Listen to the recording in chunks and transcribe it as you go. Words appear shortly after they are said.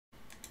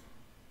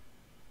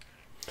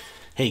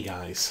Hey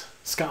guys,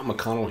 Scott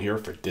McConnell here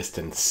for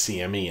Distance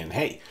CME, and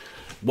hey,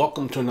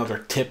 welcome to another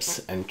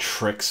Tips and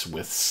Tricks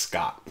with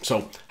Scott.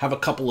 So, have a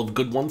couple of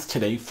good ones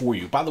today for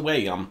you. By the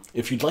way,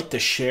 if you'd like to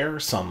share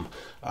some,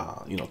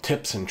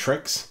 tips and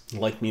tricks,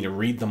 you'd like me to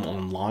read them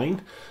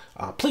online,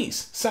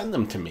 please send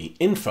them to me.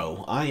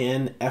 info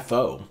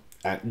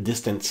at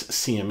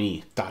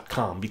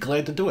distancecme.com. Be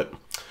glad to do it.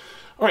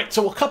 All right,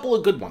 so a couple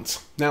of good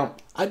ones. Now,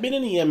 I've been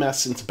in EMS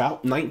since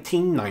about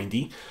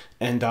 1990,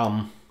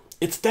 and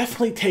it's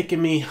definitely taken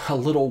me a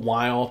little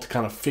while to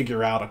kind of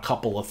figure out a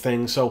couple of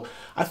things, so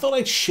I thought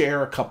I'd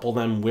share a couple of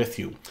them with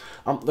you.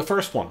 The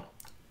first one,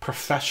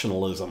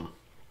 professionalism.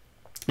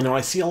 You know, I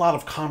see a lot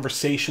of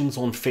conversations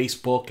on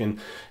Facebook and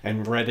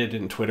Reddit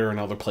and Twitter and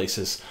other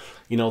places,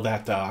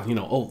 that,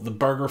 the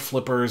burger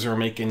flippers are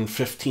making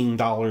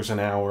 $15 an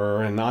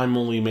hour and I'm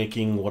only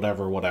making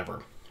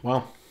whatever.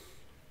 Well,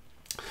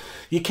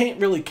 you can't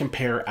really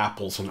compare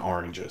apples and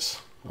oranges.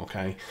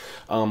 Okay,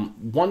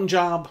 one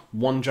job,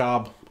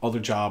 other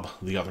job,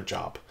 the other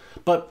job.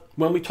 But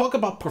when we talk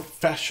about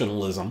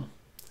professionalism,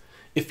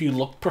 if you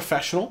look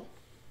professional,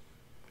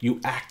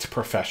 you act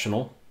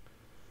professional,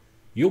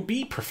 you'll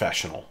be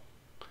professional.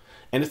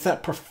 And it's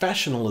that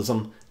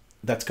professionalism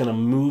that's going to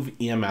move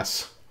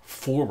EMS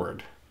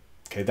forward.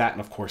 Okay, that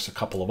and of course a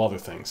couple of other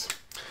things.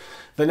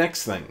 The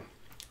next thing,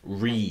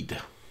 read.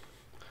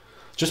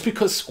 Just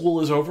because school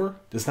is over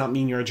does not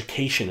mean your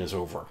education is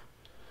over.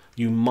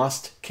 You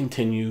must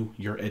continue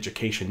your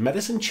education.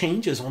 Medicine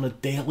changes on a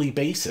daily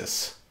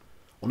basis.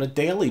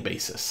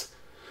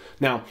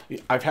 Now,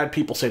 I've had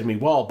people say to me,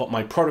 well, but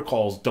my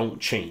protocols don't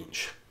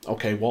change.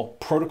 Okay, well,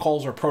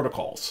 protocols are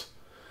protocols.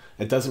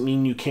 It doesn't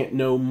mean you can't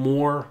know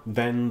more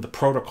than the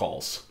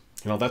protocols.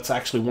 That's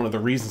actually one of the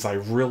reasons I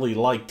really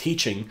like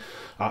teaching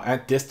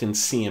at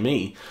Distance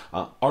CME.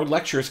 Our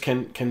lectures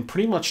can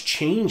pretty much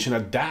change and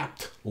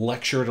adapt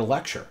lecture to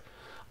lecture.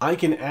 I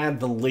can add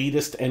the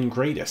latest and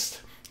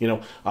greatest.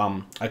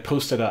 I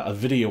posted a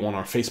video on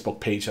our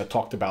Facebook page that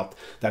talked about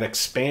that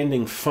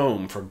expanding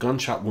foam for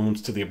gunshot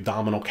wounds to the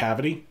abdominal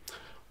cavity.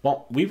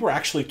 Well, we were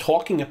actually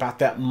talking about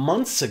that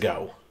months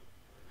ago.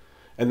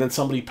 And then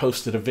somebody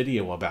posted a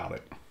video about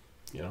it.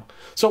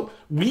 So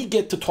we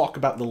get to talk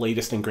about the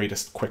latest and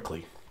greatest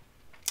quickly.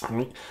 All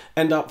right?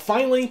 And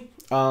finally,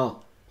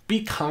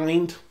 be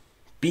kind,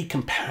 be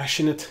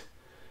compassionate,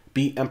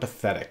 be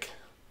empathetic.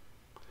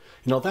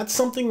 That's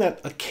something that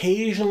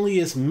occasionally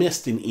is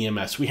missed in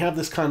EMS. We have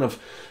this kind of,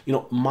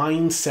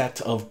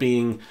 mindset of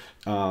being,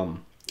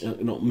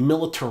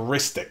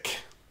 militaristic.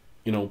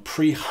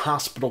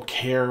 Pre-hospital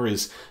care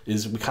is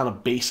we kind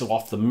of base it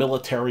off the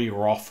military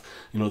or off,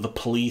 the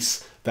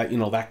police,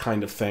 that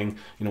kind of thing,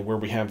 where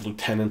we have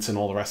lieutenants and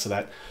all the rest of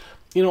that.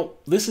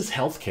 This is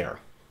healthcare.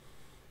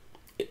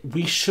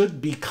 We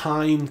should be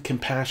kind,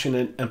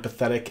 compassionate,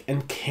 empathetic,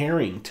 and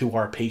caring to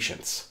our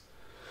patients.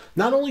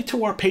 Not only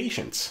to our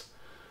patients,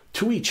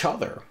 to each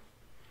other.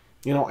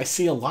 I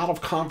see a lot of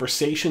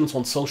conversations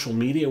on social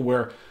media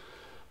where,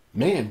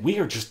 man, we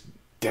are just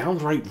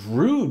downright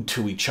rude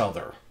to each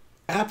other.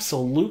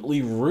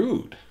 Absolutely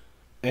rude.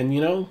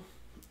 And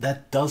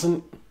that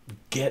doesn't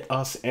get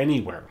us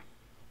anywhere.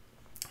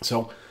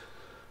 So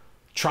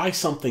try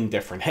something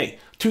different. Hey,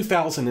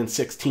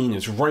 2016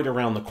 is right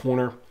around the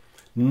corner.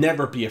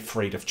 Never be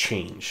afraid of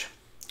change.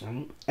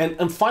 Right?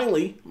 And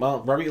finally,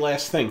 very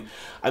last thing,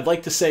 I'd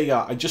like to say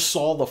I just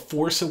saw The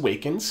Force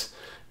Awakens.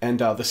 And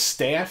the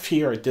staff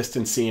here at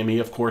Distance CME,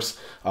 of course,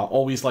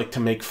 always like to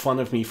make fun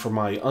of me for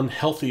my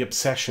unhealthy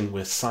obsession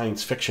with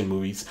science fiction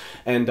movies.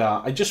 And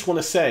I just want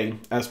to say,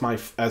 as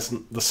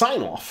the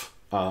sign-off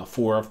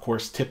for, of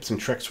course, Tips and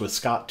Tricks with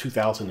Scott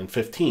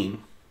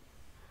 2015,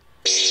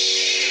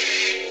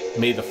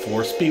 may the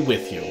Force be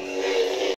with you.